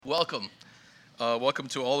Welcome. Welcome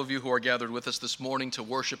to all of you who are gathered with us this morning to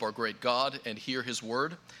worship our great God and hear his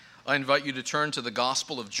word. I invite you to turn to the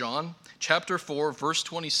Gospel of John, chapter 4, verse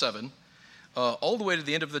 27, all the way to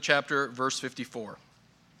the end of the chapter, verse 54.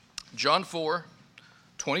 John 4,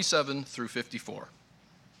 27 through 54.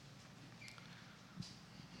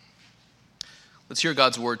 Let's hear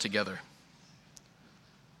God's word together.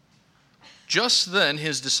 Just then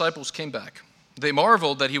his disciples came back. They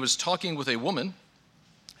marveled that he was talking with a woman,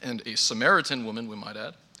 and a Samaritan woman, we might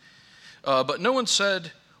add. But no one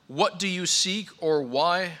said, "What do you seek?" or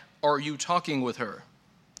 "Why are you talking with her?"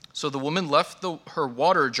 So the woman left her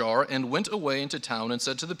water jar and went away into town and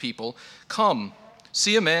said to the people, "Come,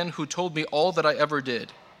 see a man who told me all that I ever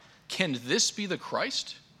did. Can this be the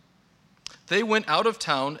Christ?" They went out of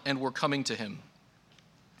town and were coming to him.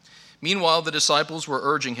 Meanwhile, the disciples were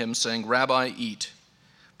urging him, saying, "Rabbi, eat."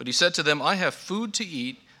 But he said to them, "I have food to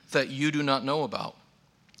eat that you do not know about."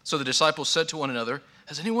 So the disciples said to one another,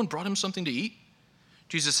 "Has anyone brought him something to eat?"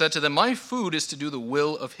 Jesus said to them, "My food is to do the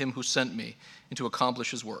will of him who sent me and to accomplish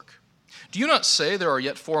his work. Do you not say there are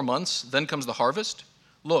yet 4 months, then comes the harvest?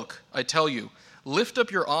 Look, I tell you, lift up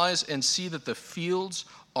your eyes and see that the fields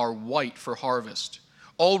are white for harvest.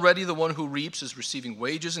 Already the one who reaps is receiving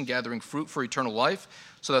wages and gathering fruit for eternal life,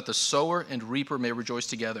 so that the sower and reaper may rejoice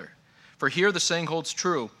together. For here the saying holds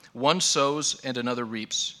true, one sows and another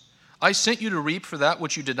reaps. I sent you to reap for that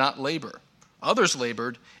which you did not labor. Others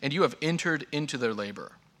labored, and you have entered into their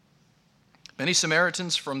labor." Many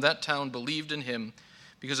Samaritans from that town believed in him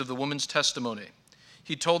because of the woman's testimony.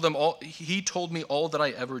 He told me all that I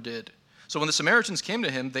ever did. So when the Samaritans came to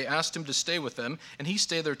him, they asked him to stay with them, and he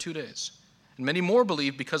stayed there 2 days. And many more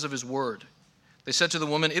believed because of his word. They said to the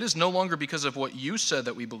woman, "It is no longer because of what you said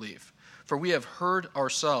that we believe, for we have heard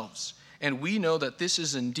ourselves, and we know that this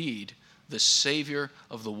is indeed the Savior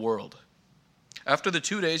of the world." After the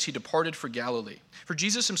 2 days, he departed for Galilee. For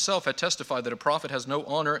Jesus himself had testified that a prophet has no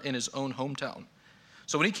honor in his own hometown.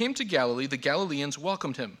 So when he came to Galilee, the Galileans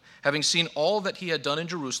welcomed him, having seen all that he had done in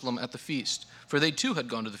Jerusalem at the feast, for they too had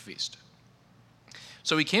gone to the feast.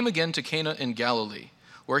 So he came again to Cana in Galilee,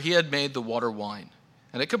 where he had made the water wine.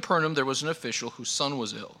 And at Capernaum there was an official whose son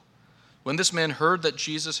was ill. When this man heard that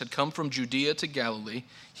Jesus had come from Judea to Galilee,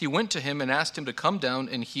 he went to him and asked him to come down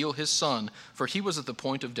and heal his son, for he was at the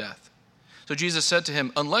point of death. So Jesus said to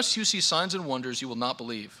him, "Unless you see signs and wonders, you will not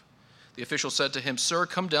believe." The official said to him, "Sir,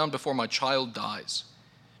 come down before my child dies."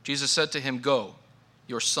 Jesus said to him, "Go,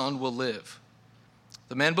 your son will live."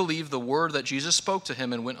 The man believed the word that Jesus spoke to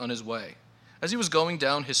him and went on his way. As he was going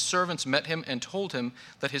down, his servants met him and told him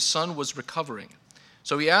that his son was recovering.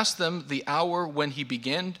 So he asked them the hour when he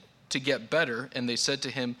began to get better, and they said to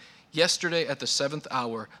him, "Yesterday at the 7th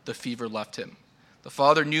hour the fever left him." The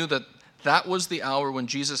father knew that was the hour when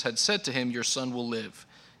Jesus had said to him, "Your son will live."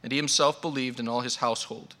 And he himself believed, in all his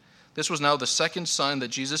household. This was now the second sign that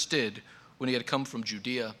Jesus did when he had come from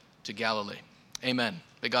Judea to Galilee. Amen.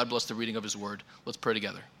 May God bless the reading of his word. Let's pray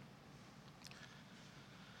together.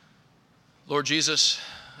 Lord Jesus,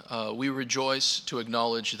 we rejoice to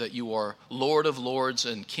acknowledge that you are Lord of lords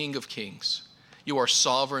and King of kings. You are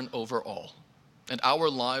sovereign over all, and our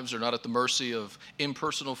lives are not at the mercy of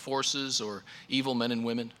impersonal forces or evil men and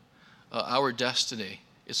women. Our destiny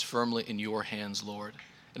is firmly in your hands, Lord,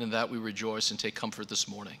 and in that we rejoice and take comfort this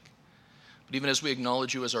morning. But even as we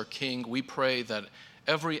acknowledge you as our King, we pray that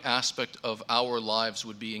every aspect of our lives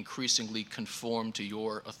would be increasingly conformed to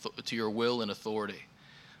your will and authority.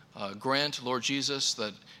 Grant, Lord Jesus,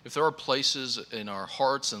 that if there are places in our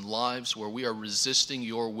hearts and lives where we are resisting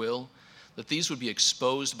your will, that these would be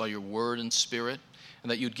exposed by your word and spirit, and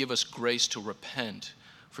that you'd give us grace to repent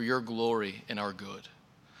for your glory and our good.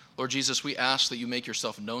 Lord Jesus, we ask that you make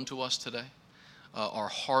yourself known to us today. Our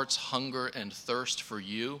hearts hunger and thirst for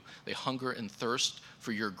you. They hunger and thirst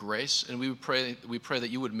for your grace, and we pray that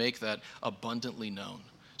you would make that abundantly known.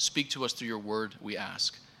 Speak to us through your word, we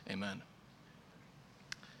ask. Amen.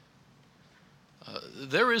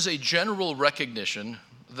 There is a general recognition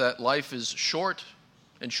that life is short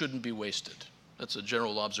and shouldn't be wasted. That's a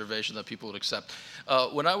general observation that people would accept.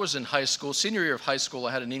 When I was in high school, senior year of high school,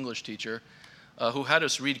 I had an English teacher who had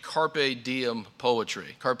us read Carpe Diem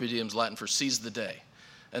poetry. Carpe Diem is Latin for seize the day.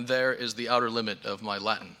 And there is the outer limit of my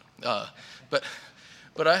Latin. But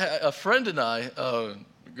I had a friend and I, a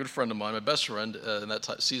good friend of mine, my best friend in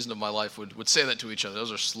that season of my life would say that to each other. That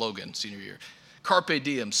was our slogan senior year. Carpe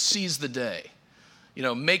Diem, seize the day.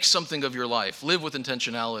 Make something of your life. Live with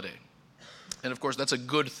intentionality. And of course, that's a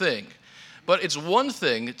good thing. But it's one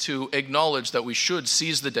thing to acknowledge that we should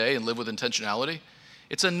seize the day and live with intentionality.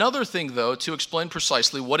 It's another thing, though, to explain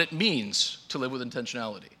precisely what it means to live with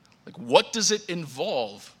intentionality. Like, what does it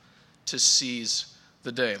involve to seize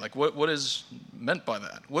the day? Like, what is meant by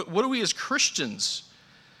that? What do we as Christians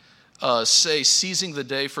say seizing the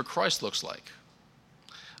day for Christ looks like?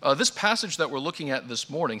 This passage that we're looking at this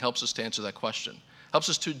morning helps us to answer that question, helps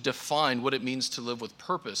us to define what it means to live with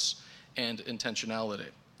purpose and intentionality.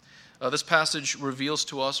 This passage reveals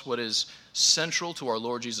to us what is central to our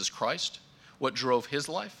Lord Jesus Christ, what drove his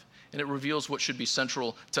life, and it reveals what should be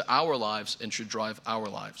central to our lives and should drive our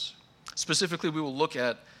lives. Specifically, we will look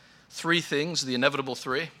at three things, the inevitable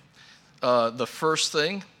three. The first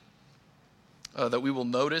thing that we will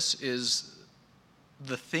notice is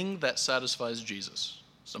the thing that satisfies Jesus.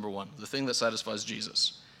 That's number one, the thing that satisfies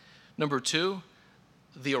Jesus. Number two,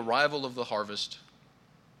 the arrival of the harvest.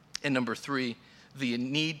 And number three, the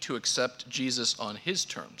need to accept Jesus on his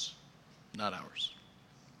terms, not ours.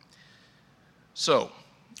 So,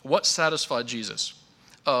 what satisfied Jesus?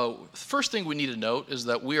 First thing we need to note is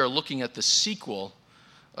that we are looking at the sequel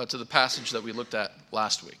to the passage that we looked at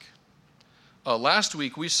last week. Last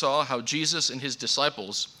week, we saw how Jesus and his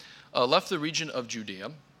disciples left the region of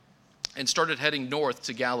Judea and started heading north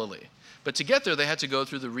to Galilee. But to get there, they had to go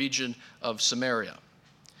through the region of Samaria.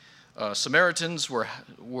 Samaritans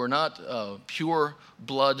were not pure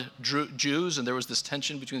blood Jews, and there was this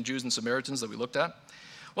tension between Jews and Samaritans that we looked at.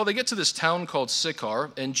 Well, they get to this town called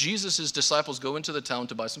Sychar, and Jesus' disciples go into the town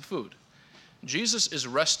to buy some food. Jesus is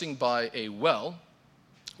resting by a well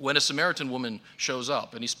when a Samaritan woman shows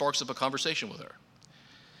up, and he sparks up a conversation with her.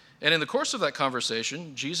 And in the course of that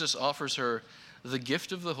conversation, Jesus offers her the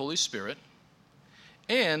gift of the Holy Spirit,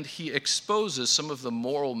 and he exposes some of the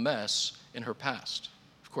moral mess in her past.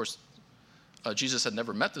 Of course, Jesus had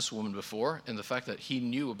never met this woman before, and the fact that he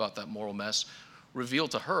knew about that moral mess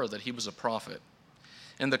revealed to her that he was a prophet.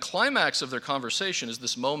 And the climax of their conversation is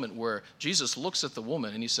this moment where Jesus looks at the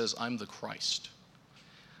woman and he says, "I'm the Christ."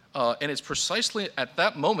 And it's precisely at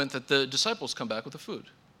that moment that the disciples come back with the food.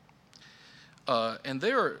 And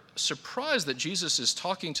they are surprised that Jesus is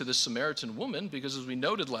talking to this Samaritan woman because, as we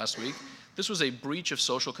noted last week, this was a breach of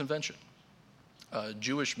social convention.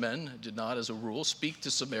 Jewish men did not, as a rule, speak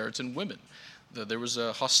to Samaritan women. There was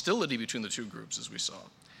a hostility between the two groups, as we saw.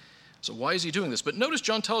 So why is he doing this? But notice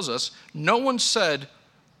John tells us, none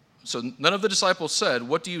of the disciples said,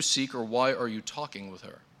 "What do you seek?" or "Why are you talking with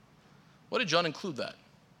her?" Why did John include that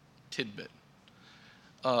tidbit?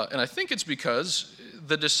 And I think it's because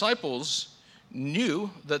the disciples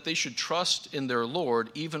knew that they should trust in their Lord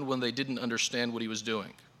even when they didn't understand what he was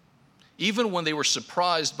doing. Even when they were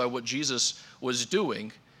surprised by what Jesus was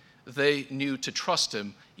doing, they knew to trust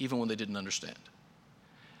him even when they didn't understand.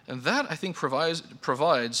 And that, I think,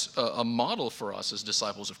 provides a model for us as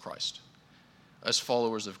disciples of Christ, as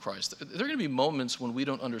followers of Christ. There are going to be moments when we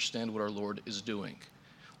don't understand what our Lord is doing,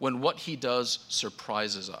 when what he does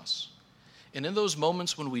surprises us. And in those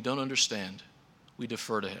moments when we don't understand, we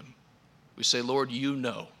defer to him. We say, "Lord, you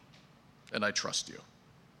know, and I trust you."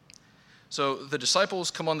 So the disciples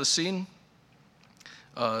come on the scene.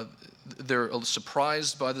 They're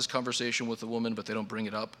surprised by this conversation with the woman, but they don't bring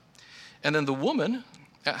it up. And then the woman,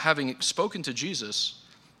 having spoken to Jesus,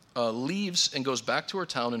 leaves and goes back to her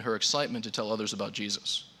town in her excitement to tell others about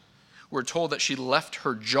Jesus. We're told that she left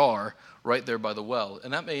her jar right there by the well,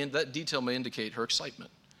 and that detail may indicate her excitement.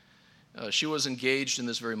 She was engaged in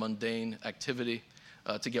this very mundane activity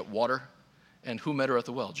to get water, and who met her at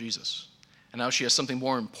the well? Jesus. And now she has something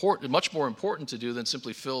much more important to do than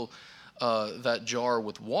simply fill that jar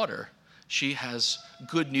with water. She has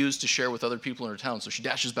good news to share with other people in her town. So she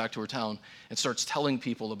dashes back to her town and starts telling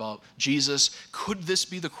people about Jesus. Could this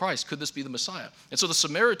be the Christ? Could this be the Messiah? And so the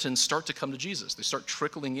Samaritans start to come to Jesus. They start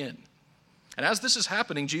trickling in. And as this is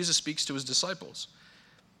happening, Jesus speaks to his disciples.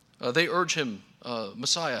 They urge him,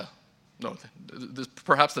 Messiah. No,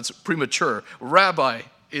 perhaps that's premature. Rabbi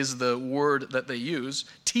is the word that they use.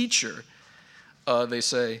 Teacher, they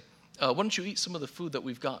say, why don't you eat some of the food that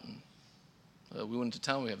we've gotten? We went into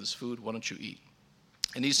town, we have this food, why don't you eat?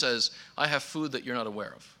 And he says, I have food that you're not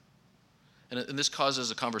aware of. And this causes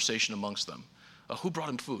a conversation amongst them. Who brought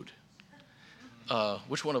him food?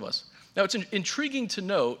 Which one of us? Now, it's intriguing to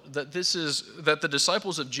note that that the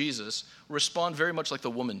disciples of Jesus respond very much like the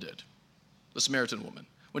woman did, the Samaritan woman.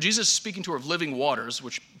 When Jesus is speaking to her of living waters,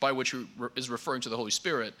 by which he is referring to the Holy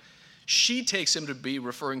Spirit, she takes him to be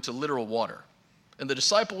referring to literal water. And the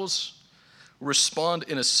disciples respond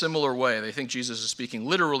in a similar way. They think Jesus is speaking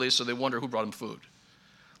literally, so they wonder who brought him food.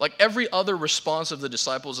 Like every other response of the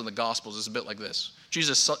disciples in the Gospels is a bit like this.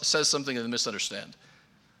 Jesus says something and they misunderstand.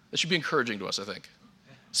 That should be encouraging to us, I think.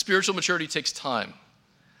 Spiritual maturity takes time.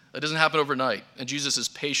 That doesn't happen overnight. And Jesus is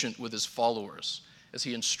patient with his followers as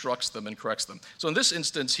he instructs them and corrects them. So in this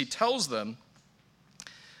instance, he tells them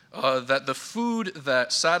that the food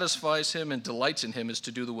that satisfies him and delights in him is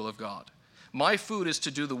to do the will of God. My food is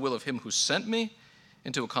to do the will of him who sent me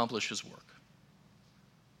and to accomplish his work.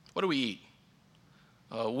 What do we eat?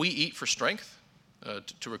 We eat for strength,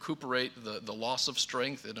 to recuperate the loss of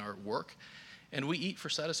strength in our work, and we eat for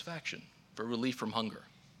satisfaction, for relief from hunger.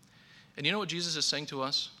 And you know what Jesus is saying to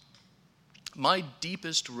us? My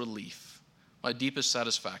deepest relief, my deepest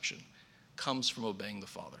satisfaction comes from obeying the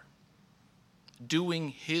Father. Doing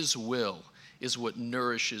his will is what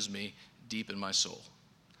nourishes me deep in my soul.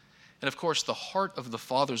 And of course, the heart of the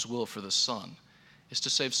Father's will for the Son is to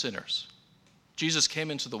save sinners. Jesus came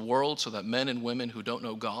into the world so that men and women who don't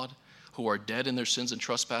know God, who are dead in their sins and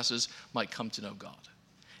trespasses, might come to know God.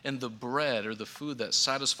 And the bread or the food that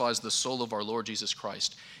satisfies the soul of our Lord Jesus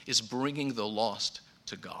Christ is bringing the lost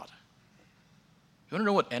to God. You want to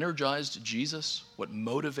know what energized Jesus, what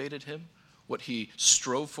motivated him, what he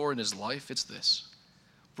strove for in his life? It's this: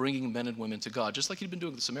 bringing men and women to God, just like he'd been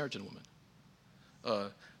doing with the Samaritan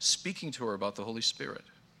woman, speaking to her about the Holy Spirit.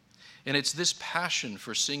 And it's this passion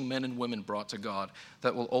for seeing men and women brought to God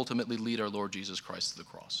that will ultimately lead our Lord Jesus Christ to the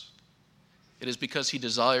cross. It is because he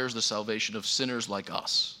desires the salvation of sinners like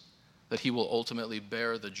us that he will ultimately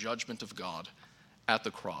bear the judgment of God at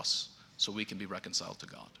the cross so we can be reconciled to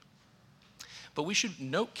God. But we should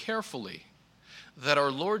note carefully that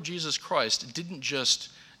our Lord Jesus Christ didn't just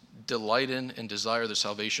delight in and desire the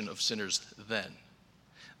salvation of sinners then.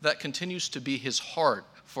 That continues to be his heart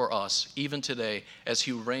for us even today as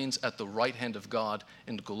he reigns at the right hand of God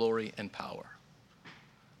in glory and power.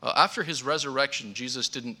 After his resurrection, Jesus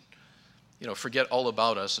didn't forget all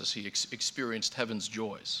about us as he experienced heaven's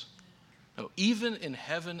joys. No, even in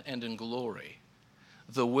heaven and in glory,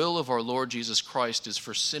 the will of our Lord Jesus Christ is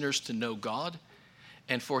for sinners to know God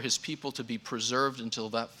and for his people to be preserved until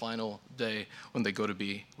that final day when they go to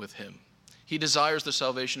be with him. He desires the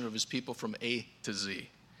salvation of his people from A to Z.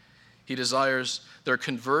 He desires their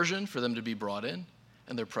conversion for them to be brought in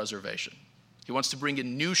and their preservation. He wants to bring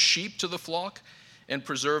in new sheep to the flock and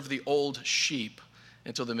preserve the old sheep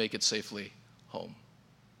until they make it safely home.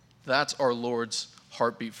 That's our Lord's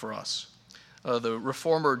heartbeat for us. The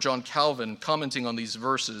reformer John Calvin, commenting on these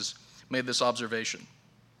verses, made this observation: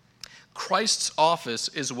 Christ's office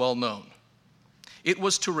is well known. It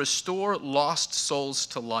was to restore lost souls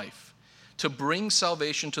to life, to bring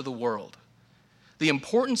salvation to the world. The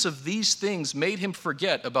importance of these things made him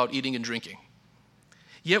forget about eating and drinking.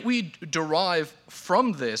 Yet we derive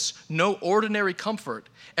from this no ordinary comfort,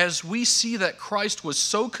 as we see that Christ was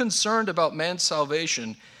so concerned about man's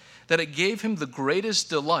salvation that it gave him the greatest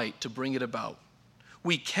delight to bring it about.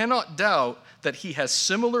 We cannot doubt that he has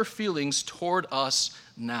similar feelings toward us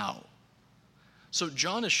now. So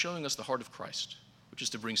John is showing us the heart of Christ, which is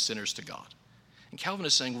to bring sinners to God. And Calvin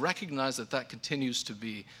is saying, recognize that that continues to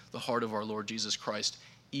be the heart of our Lord Jesus Christ,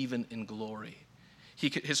 even in glory.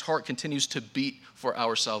 His heart continues to beat for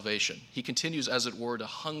our salvation. He continues, as it were, to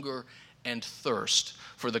hunger and thirst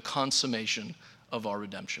for the consummation of our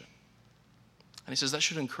redemption. And he says that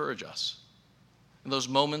should encourage us. In those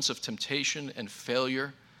moments of temptation and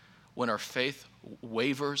failure, when our faith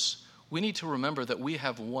wavers, we need to remember that we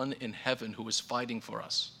have one in heaven who is fighting for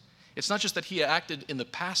us. It's not just that he acted in the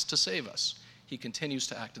past to save us. He continues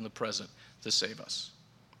to act in the present to save us.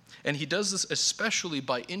 And he does this especially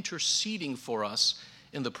by interceding for us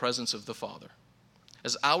in the presence of the Father.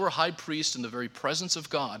 As our high priest in the very presence of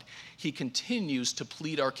God, he continues to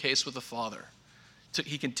plead our case with the Father.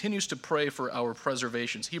 He continues to pray for our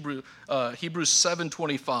preservations. Hebrews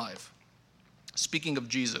 7:25, speaking of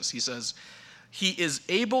Jesus, he says, he is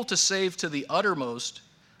able to save to the uttermost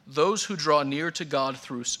those who draw near to God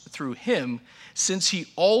through him, since he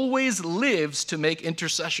always lives to make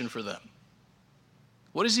intercession for them.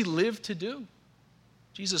 What does he live to do?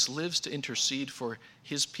 Jesus lives to intercede for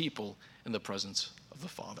his people in the presence of the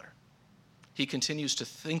Father. He continues to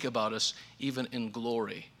think about us even in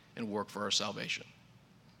glory and work for our salvation.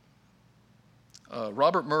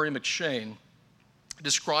 Robert Murray McShane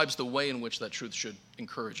describes the way in which that truth should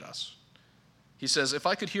encourage us. He says, if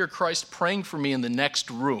I could hear Christ praying for me in the next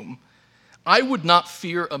room, I would not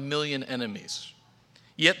fear a million enemies.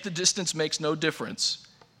 Yet the distance makes no difference.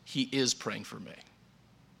 He is praying for me.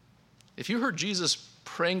 If you heard Jesus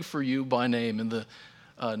praying for you by name in the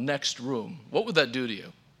next room, what would that do to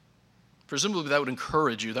you? Presumably that would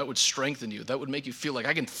encourage you, that would strengthen you, that would make you feel like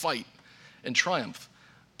I can fight and triumph.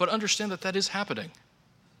 But understand that that is happening.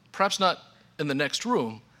 Perhaps not in the next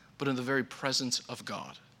room, but in the very presence of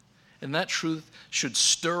God. And that truth should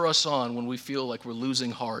stir us on when we feel like we're losing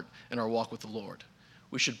heart in our walk with the Lord.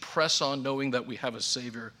 We should press on knowing that we have a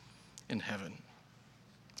Savior in heaven.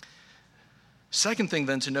 Second thing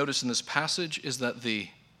then to notice in this passage is that the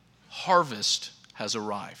harvest has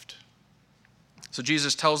arrived. So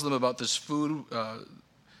Jesus tells them about this food,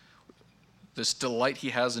 this delight he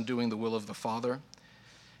has in doing the will of the Father.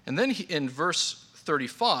 And then in verse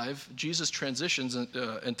 35, Jesus transitions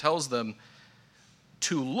and tells them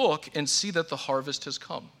to look and see that the harvest has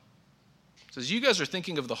come. He says, you guys are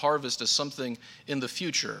thinking of the harvest as something in the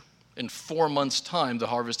future. In 4 months' time, the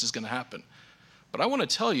harvest is going to happen. But I want to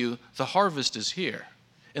tell you, the harvest is here,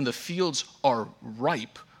 and the fields are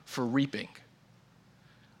ripe for reaping.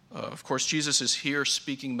 Of course, Jesus is here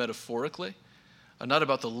speaking metaphorically, not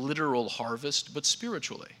about the literal harvest, but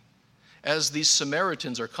spiritually. As these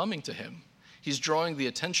Samaritans are coming to him, he's drawing the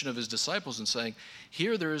attention of his disciples and saying,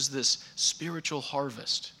 here there is this spiritual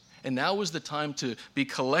harvest, and now is the time to be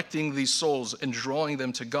collecting these souls and drawing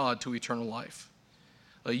them to God, to eternal life.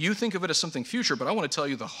 You think of it as something future, but I want to tell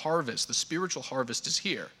you the harvest, the spiritual harvest is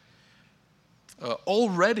here.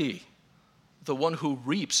 Already, the one who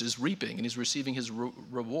reaps is reaping and is receiving his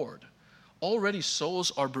reward. Already,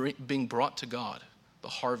 souls are being brought to God. The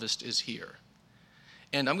harvest is here.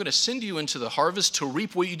 And I'm going to send you into the harvest to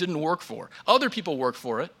reap what you didn't work for. Other people work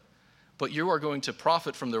for it, but you are going to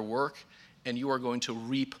profit from their work, and you are going to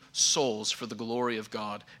reap souls for the glory of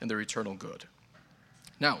God and their eternal good.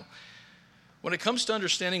 Now, when it comes to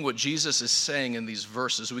understanding what Jesus is saying in these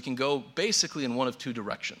verses, we can go basically in one of two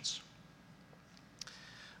directions.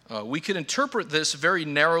 We can interpret this very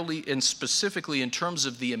narrowly and specifically in terms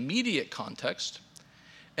of the immediate context.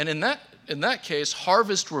 And in that case,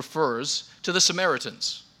 harvest refers to the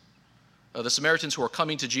Samaritans. The Samaritans who are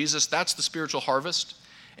coming to Jesus, that's the spiritual harvest.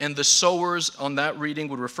 And the sowers on that reading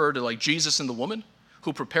would refer to like Jesus and the woman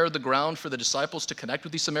who prepared the ground for the disciples to connect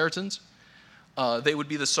with these Samaritans. They would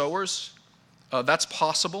be the sowers. That's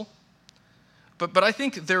possible. But I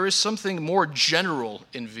think there is something more general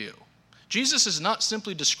in view. Jesus is not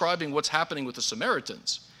simply describing what's happening with the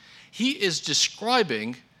Samaritans. He is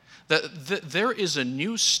describing that there is a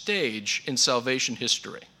new stage in salvation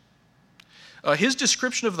history. His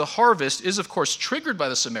description of the harvest is, of course, triggered by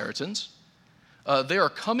the Samaritans. They are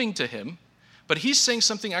coming to him, but he's saying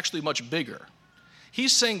something actually much bigger.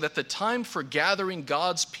 He's saying that the time for gathering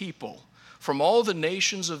God's people from all the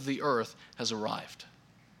nations of the earth has arrived.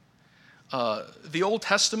 The Old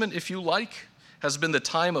Testament, if you like, has been the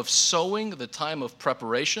time of sowing, the time of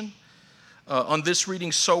preparation. On this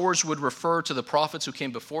reading, sowers would refer to the prophets who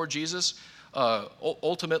came before Jesus,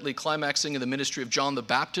 ultimately climaxing in the ministry of John the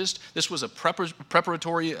Baptist. This was a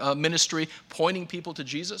preparatory ministry pointing people to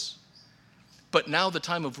Jesus. But now the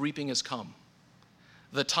time of reaping has come.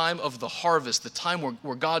 The time of the harvest, the time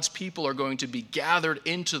where God's people are going to be gathered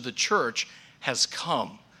into the church has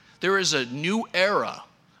come. There is a new era,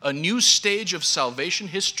 a new stage of salvation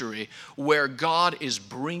history where God is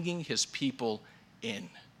bringing his people in.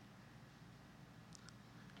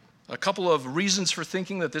 A couple of reasons for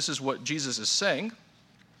thinking that this is what Jesus is saying.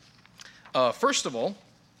 First of all,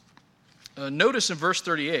 notice in verse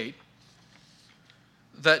 38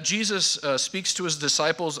 that Jesus speaks to his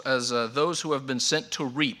disciples as those who have been sent to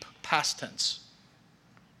reap, past tense.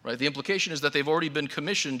 Right? The implication is that they've already been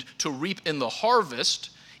commissioned to reap in the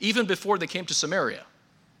harvest even before they came to Samaria,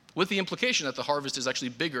 with the implication that the harvest is actually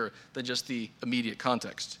bigger than just the immediate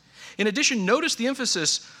context. In addition, notice the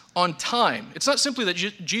emphasis on time. It's not simply that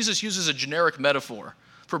Jesus uses a generic metaphor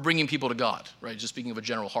for bringing people to God, right? Just speaking of a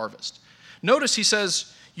general harvest. Notice he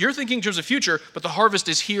says, you're thinking in terms of future, but the harvest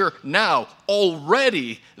is here now.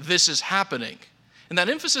 Already this is happening. And that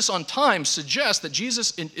emphasis on time suggests that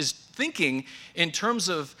Jesus is thinking in terms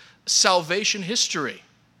of salvation history.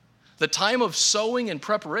 The time of sowing and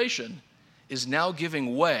preparation is now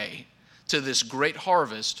giving way to this great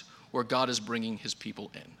harvest where God is bringing his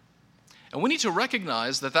people in. And we need to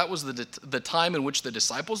recognize that that was the time in which the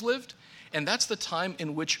disciples lived, and that's the time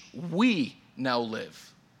in which we now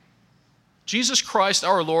live. Jesus Christ,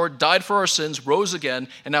 our Lord, died for our sins, rose again,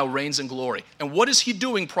 and now reigns in glory. And what is he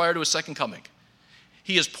doing prior to his second coming?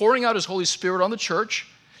 He is pouring out his Holy Spirit on the church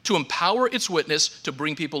to empower its witness to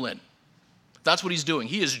bring people in. That's what he's doing.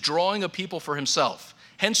 He is drawing a people for himself,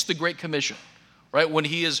 hence the Great Commission. Right? When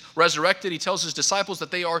he is resurrected, he tells his disciples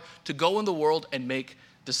that they are to go in the world and make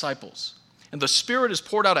disciples. And the Spirit is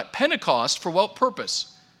poured out at Pentecost for what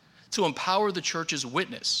purpose? To empower the church's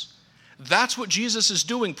witness. That's what Jesus is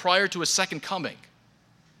doing prior to his second coming.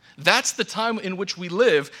 That's the time in which we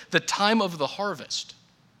live, the time of the harvest.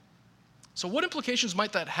 So what implications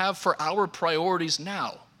might that have for our priorities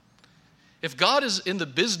now? If God is in the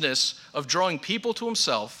business of drawing people to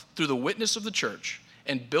himself through the witness of the church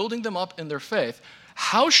and building them up in their faith,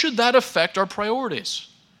 how should that affect our priorities?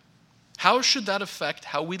 How should that affect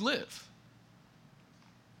how we live?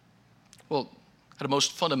 Well, at a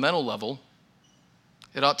most fundamental level,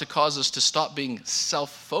 it ought to cause us to stop being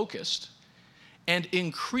self-focused and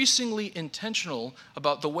increasingly intentional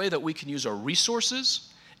about the way that we can use our resources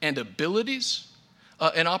and abilities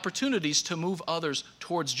and opportunities to move others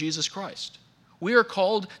towards Jesus Christ. We are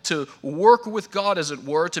called to work with God, as it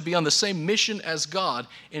were, to be on the same mission as God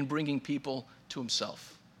in bringing people to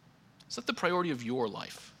himself. Is that the priority of your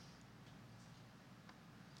life?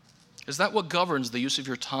 Is that what governs the use of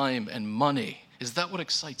your time and money? Is that what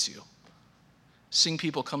excites you? Seeing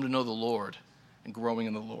people come to know the Lord and growing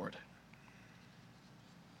in the Lord.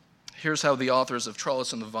 Here's how the authors of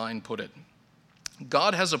Trellis and the Vine put it.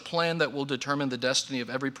 God has a plan that will determine the destiny of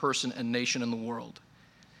every person and nation in the world.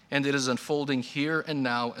 And it is unfolding here and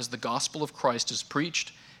now as the gospel of Christ is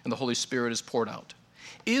preached and the Holy Spirit is poured out.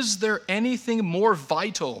 Is there anything more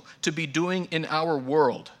vital to be doing in our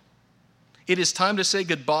world? It is time to say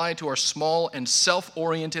goodbye to our small and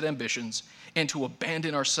self-oriented ambitions and to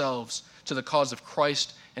abandon ourselves to the cause of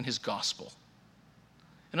Christ and his gospel.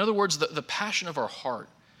 In other words, the passion of our heart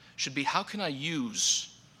should be, how can I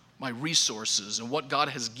use my resources and what God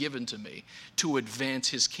has given to me to advance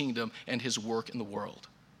his kingdom and his work in the world?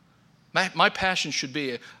 My passion should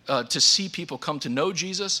be to see people come to know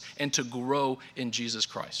Jesus and to grow in Jesus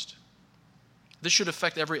Christ. This should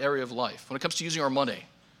affect every area of life. When it comes to using our money,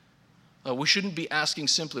 we shouldn't be asking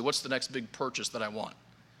simply, what's the next big purchase that I want?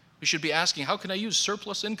 We should be asking, how can I use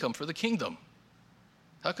surplus income for the kingdom?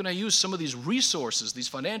 How can I use some of these resources, these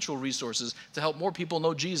financial resources, to help more people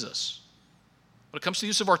know Jesus? When it comes to the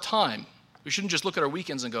use of our time, we shouldn't just look at our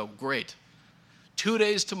weekends and go, great, 2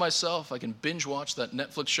 days to myself, I can binge watch that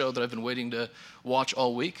Netflix show that I've been waiting to watch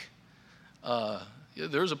all week.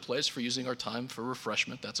 There's a place for using our time for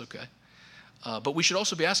refreshment, that's okay. But we should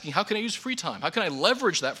also be asking, how can I use free time? How can I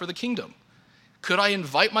leverage that for the kingdom? Could I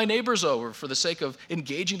invite my neighbors over for the sake of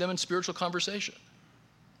engaging them in spiritual conversation?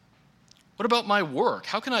 What about my work?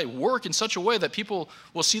 How can I work in such a way that people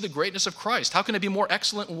will see the greatness of Christ? How can I be more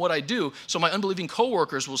excellent in what I do so my unbelieving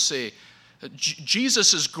coworkers will see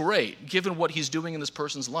Jesus is great given what he's doing in this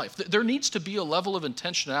person's life? There needs to be a level of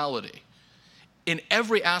intentionality in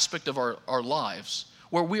every aspect of our lives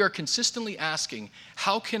where we are consistently asking,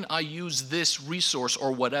 how can I use this resource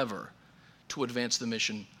or whatever to advance the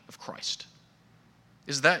mission of Christ?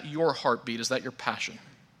 Is that your heartbeat? Is that your passion?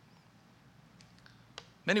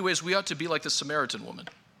 In many ways, we ought to be like the Samaritan woman.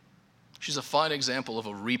 She's a fine example of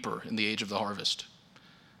a reaper in the age of the harvest.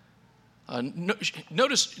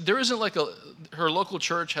 Notice, there isn't like her local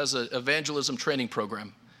church has an evangelism training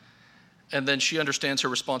program, and then she understands her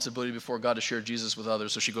responsibility before God to share Jesus with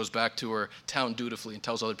others, so she goes back to her town dutifully and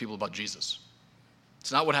tells other people about Jesus.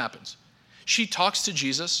 It's not what happens. She talks to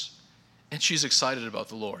Jesus, and she's excited about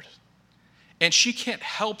the Lord. And she can't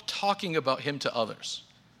help talking about him to others.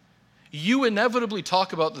 You inevitably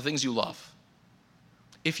talk about the things you love.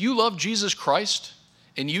 If you love Jesus Christ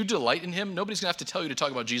and you delight in him, nobody's going to have to tell you to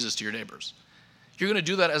talk about Jesus to your neighbors. You're going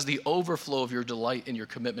to do that as the overflow of your delight and your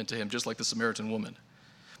commitment to him, just like the Samaritan woman.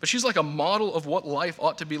 But she's like a model of what life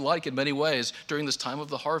ought to be like in many ways during this time of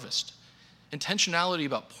the harvest. Intentionality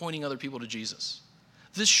about pointing other people to Jesus.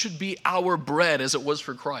 This should be our bread as it was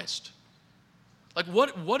for Christ. Like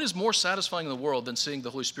what is more satisfying in the world than seeing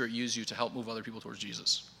the Holy Spirit use you to help move other people towards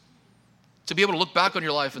Jesus? To be able to look back on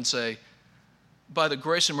your life and say, by the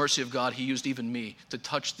grace and mercy of God, he used even me to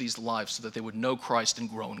touch these lives so that they would know Christ and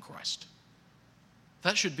grow in Christ.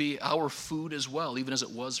 That should be our food as well, even as it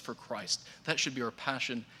was for Christ. That should be our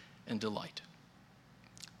passion and delight.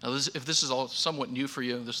 Now, if this is all somewhat new for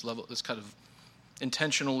you, this kind of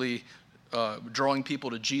intentionally drawing people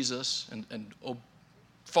to Jesus and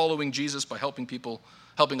following Jesus by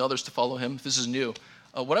helping others to follow him, if this is new,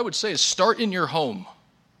 what I would say is start in your home.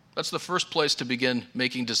 That's the first place to begin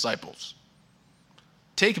making disciples.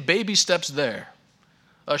 Take baby steps there.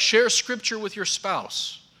 Share scripture with your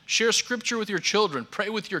spouse. Share scripture with your children. Pray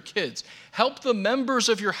with your kids. Help the members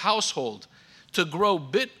of your household to grow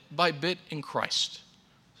bit by bit in Christ.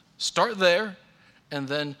 Start there and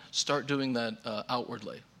then start doing that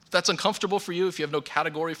outwardly. If that's uncomfortable for you, if you have no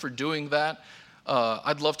category for doing that,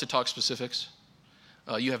 I'd love to talk specifics.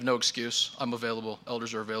 You have no excuse. I'm available.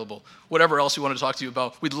 Elders are available. Whatever else you want to talk to you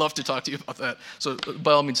about, we'd love to talk to you about that. So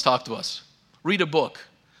by all means, talk to us. Read a book.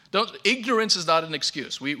 Ignorance is not an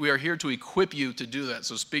excuse. We are here to equip you to do that,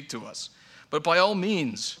 so speak to us. But by all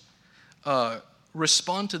means,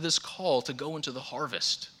 respond to this call to go into the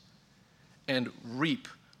harvest and reap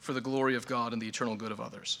for the glory of God and the eternal good of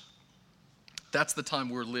others. That's the time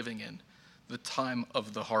we're living in. The time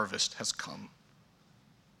of the harvest has come.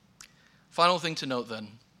 Final thing to note then,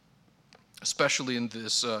 especially in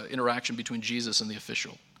this interaction between Jesus and the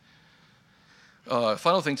official.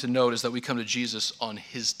 Final thing to note is that we come to Jesus on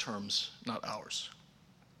his terms, not ours.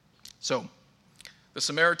 So, the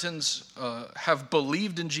Samaritans have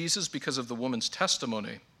believed in Jesus because of the woman's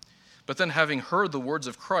testimony, but then having heard the words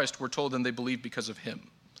of Christ, we're told then they believe because of him.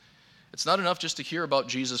 It's not enough just to hear about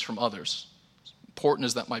Jesus from others, important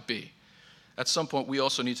as that might be. At some point, we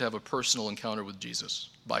also need to have a personal encounter with Jesus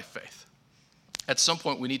by faith. At some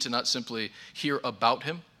point, we need to not simply hear about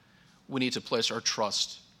him, we need to place our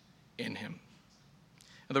trust in him.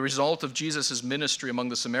 And the result of Jesus' ministry among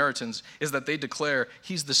the Samaritans is that they declare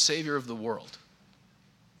he's the Savior of the world,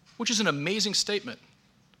 which is an amazing statement.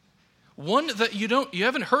 One that you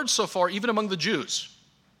haven't heard so far even among the Jews.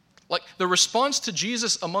 Like, the response to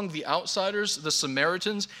Jesus among the outsiders, the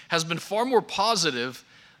Samaritans, has been far more positive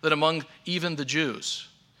than among even the Jews.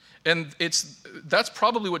 And that's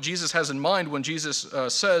probably what Jesus has in mind when Jesus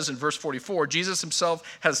says in verse 44, Jesus himself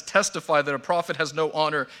has testified that a prophet has no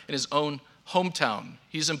honor in his own hometown.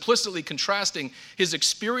 He's implicitly contrasting his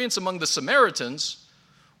experience among the Samaritans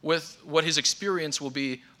with what his experience will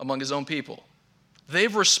be among his own people.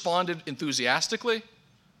 They've responded enthusiastically. The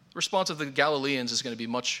response of the Galileans is going to be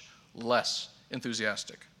much less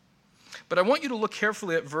enthusiastic. But I want you to look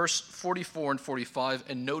carefully at verse 44 and 45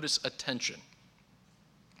 and notice a tension.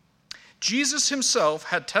 Jesus himself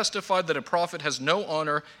had testified that a prophet has no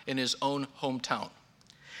honor in his own hometown.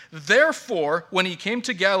 Therefore, when he came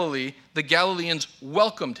to Galilee, the Galileans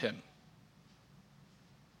welcomed him.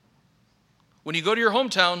 When you go to your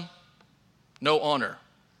hometown, no honor.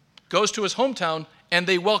 Goes to his hometown, and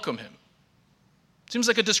they welcome him. Seems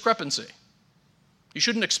like a discrepancy. You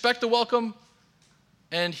shouldn't expect a welcome,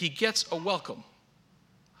 and he gets a welcome.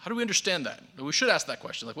 How do we understand that? We should ask that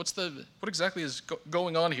question. Like, what exactly is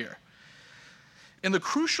going on here? And the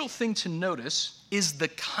crucial thing to notice is the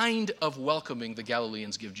kind of welcoming the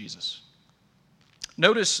Galileans give Jesus.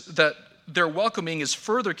 Notice that their welcoming is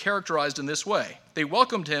further characterized in this way. They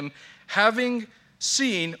welcomed him having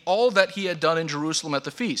seen all that he had done in Jerusalem at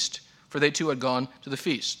the feast, for they too had gone to the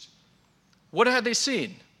feast. What had they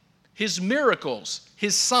seen? His miracles,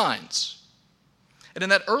 his signs. And in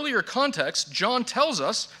that earlier context, John tells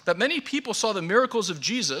us that many people saw the miracles of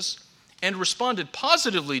Jesus and responded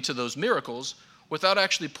positively to those miracles without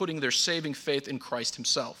actually putting their saving faith in Christ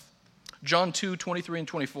himself. John 2:23 and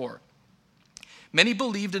 24. Many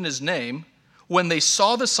believed in his name when they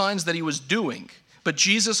saw the signs that he was doing, but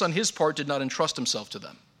Jesus on his part did not entrust himself to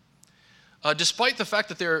them. Despite the fact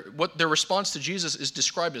that their response to Jesus is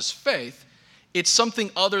described as faith, it's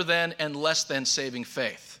something other than and less than saving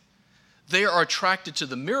faith. They are attracted to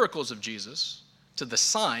the miracles of Jesus, to the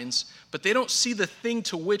signs, but they don't see the thing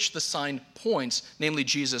to which the sign points, namely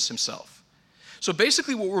Jesus himself. So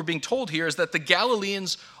basically what we're being told here is that the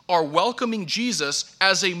Galileans are welcoming Jesus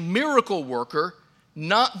as a miracle worker,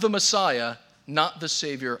 not the Messiah, not the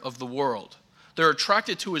Savior of the world. They're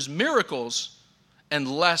attracted to his miracles and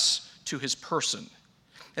less to his person.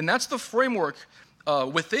 And that's the framework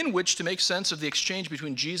within which to make sense of the exchange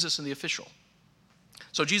between Jesus and the official.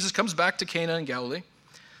 So Jesus comes back to Cana in Galilee.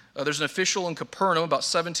 There's an official in Capernaum about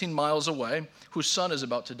 17 miles away whose son is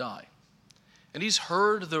about to die. And he's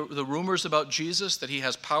heard the rumors about Jesus, that he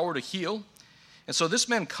has power to heal. And so this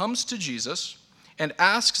man comes to Jesus and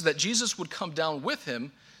asks that Jesus would come down with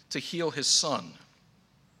him to heal his son.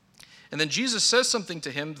 And then Jesus says something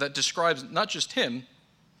to him that describes not just him,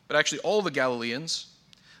 but actually all the Galileans.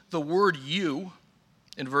 The word you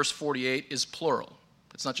in verse 48 is plural.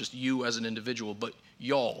 It's not just you as an individual, but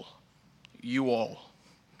y'all, you all.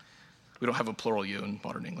 We don't have a plural you in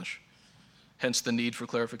modern English, hence the need for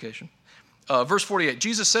clarification. Verse 48,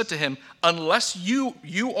 Jesus said to him, unless you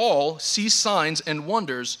all see signs and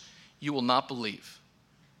wonders, you will not believe.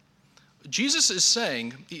 Jesus is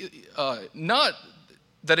saying, not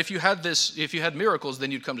that if you had miracles,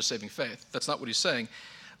 then you'd come to saving faith. That's not what he's saying.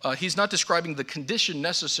 He's not describing the condition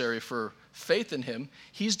necessary for faith in him.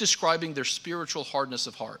 He's describing their spiritual hardness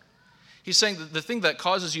of heart. He's saying that the thing that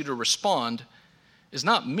causes you to respond is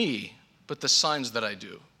not me, but the signs that I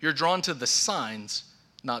do. You're drawn to the signs,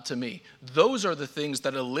 not to me. Those are the things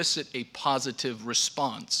that elicit a positive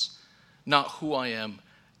response, not who I am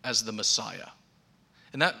as the Messiah.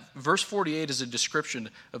 And that verse 48 is a description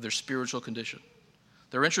of their spiritual condition.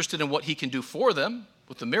 They're interested in what he can do for them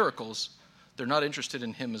with the miracles. They're not interested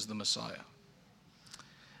in him as the Messiah.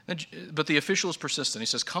 But the official is persistent. He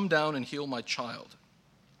says, come down and heal my child.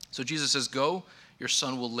 So Jesus says, go, your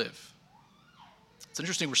son will live. It's an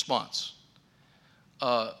interesting response.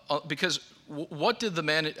 Because what did the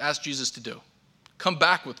man ask Jesus to do? Come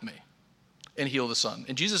back with me. and heal the son.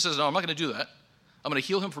 And Jesus says, no, I'm not going to do that. I'm going to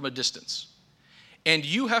heal him from a distance. And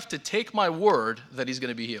you have to take my word that he's going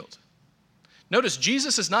to be healed. Notice,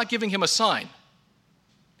 Jesus is not giving him a sign.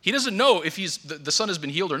 He doesn't know if the son has been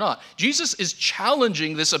healed or not. Jesus is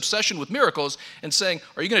challenging this obsession with miracles and saying,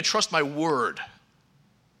 are you going to trust my word?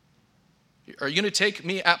 Are you going to take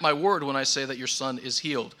me at my word when I say that your son is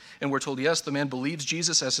healed? And we're told, yes, the man believes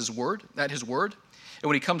Jesus at his word. And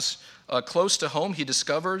when he comes close to home, he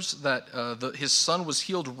discovers that his son was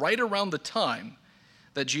healed right around the time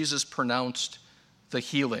that Jesus pronounced the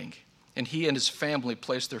healing. And he and his family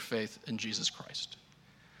placed their faith in Jesus Christ.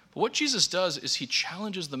 But what Jesus does is he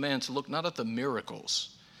challenges the man to look not at the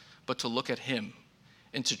miracles, but to look at him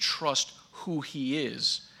and to trust who he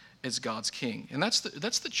is as God's king. And that's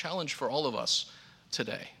the challenge for all of us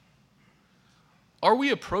today. Are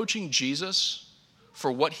we approaching Jesus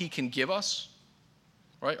for what he can give us?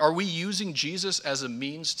 Right? Are we using Jesus as a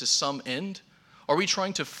means to some end? Are we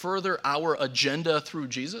trying to further our agenda through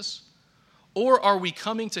Jesus? Or are we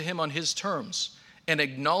coming to him on his terms and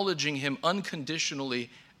acknowledging him unconditionally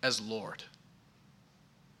as Lord?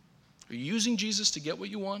 Are you using Jesus to get what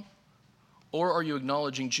you want? Or are you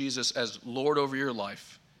acknowledging Jesus as Lord over your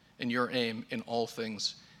life and your aim in all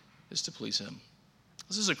things is to please him?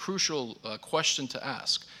 This is a crucial question to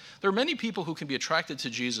ask. There are many people who can be attracted to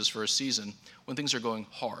Jesus for a season when things are going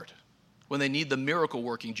hard, when they need the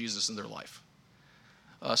miracle-working Jesus in their life.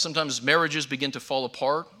 Sometimes marriages begin to fall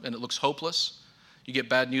apart and it looks hopeless. You get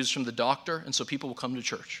bad news from the doctor, and so people will come to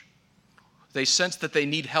church. They sense that they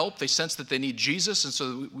need help. They sense that they need Jesus, and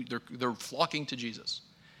so they're flocking to Jesus.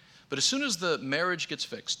 But as soon as the marriage gets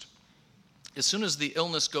fixed, as soon as the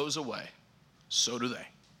illness goes away, so do they.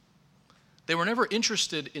 They were never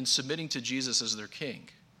interested in submitting to Jesus as their king.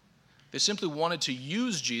 They simply wanted to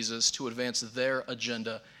use Jesus to advance their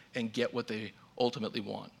agenda and get what they ultimately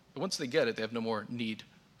want. But once they get it, they have no more need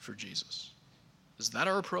for Jesus. Is that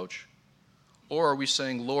our approach? Or are we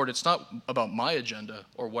saying, Lord, it's not about my agenda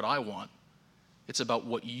or what I want. It's about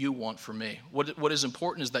what you want for me. What is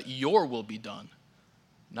important is that your will be done,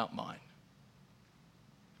 not mine.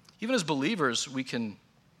 Even as believers, we can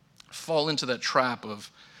fall into that trap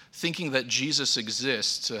of thinking that Jesus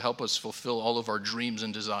exists to help us fulfill all of our dreams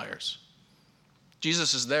and desires.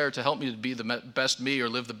 Jesus is there to help me to be the best me or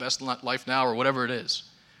live the best life now or whatever it is.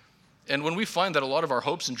 And when we find that a lot of our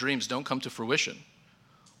hopes and dreams don't come to fruition,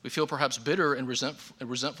 we feel perhaps bitter and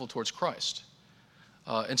resentful towards Christ.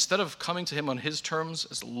 Instead of coming to him on his terms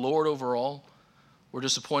as Lord over all, we're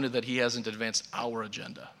disappointed that he hasn't advanced our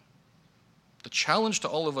agenda. The challenge to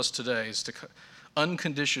all of us today is to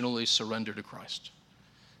unconditionally surrender to Christ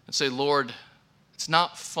and say, Lord, it's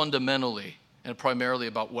not fundamentally and primarily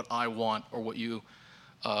about what I want or what you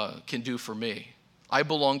can do for me. I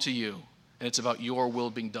belong to you, and it's about your will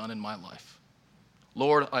being done in my life.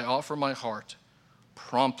 Lord, I offer my heart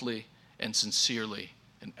promptly and sincerely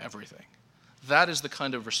in everything. That is the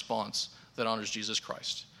kind of response that honors Jesus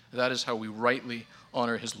Christ. That is how we rightly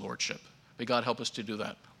honor his lordship. May God help us to do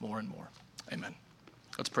that more and more. Amen.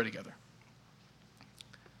 Let's pray together.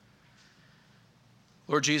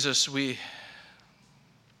 Lord Jesus, we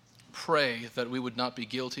pray that we would not be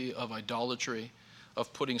guilty of idolatry,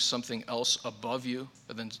 of putting something else above you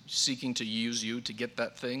and then seeking to use you to get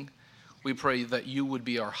that thing. We pray that you would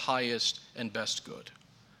be our highest and best good.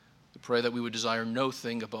 We pray that we would desire no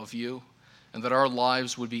thing above you, and that our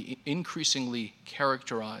lives would be increasingly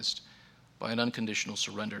characterized by an unconditional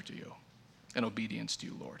surrender to you and obedience to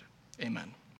you, Lord. Amen.